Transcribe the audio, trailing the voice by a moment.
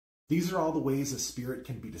These are all the ways a spirit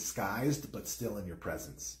can be disguised, but still in your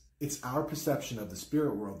presence. It's our perception of the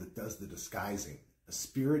spirit world that does the disguising. A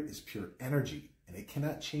spirit is pure energy, and it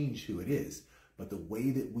cannot change who it is, but the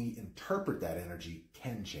way that we interpret that energy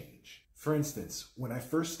can change. For instance, when I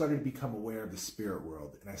first started to become aware of the spirit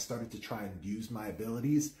world and I started to try and use my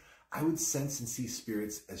abilities, I would sense and see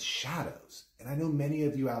spirits as shadows. And I know many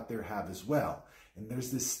of you out there have as well. And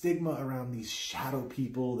there's this stigma around these shadow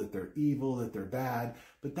people, that they're evil, that they're bad,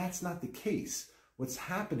 but that's not the case. What's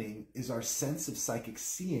happening is our sense of psychic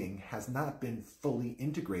seeing has not been fully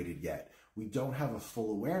integrated yet. We don't have a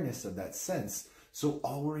full awareness of that sense, so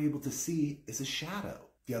all we're able to see is a shadow.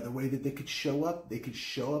 The other way that they could show up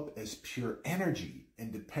as pure energy.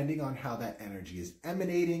 And depending on how that energy is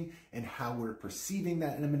emanating and how we're perceiving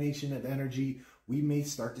that emanation of energy, we may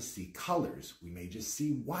start to see colors. We may just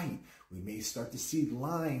see white. We may start to see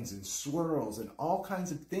lines and swirls and all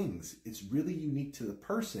kinds of things. It's really unique to the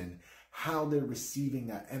person how they're receiving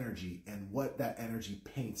that energy and what that energy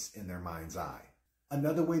paints in their mind's eye.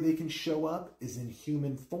 Another way they can show up is in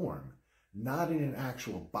human form. Not in an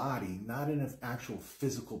actual body, not in an actual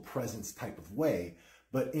physical presence type of way,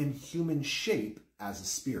 but in human shape as a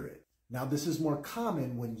spirit. Now, this is more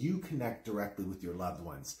common when you connect directly with your loved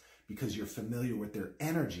ones because you're familiar with their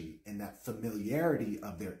energy, and that familiarity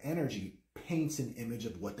of their energy paints an image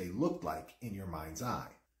of what they look like in your mind's eye.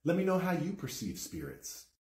 Let me know how you perceive spirits.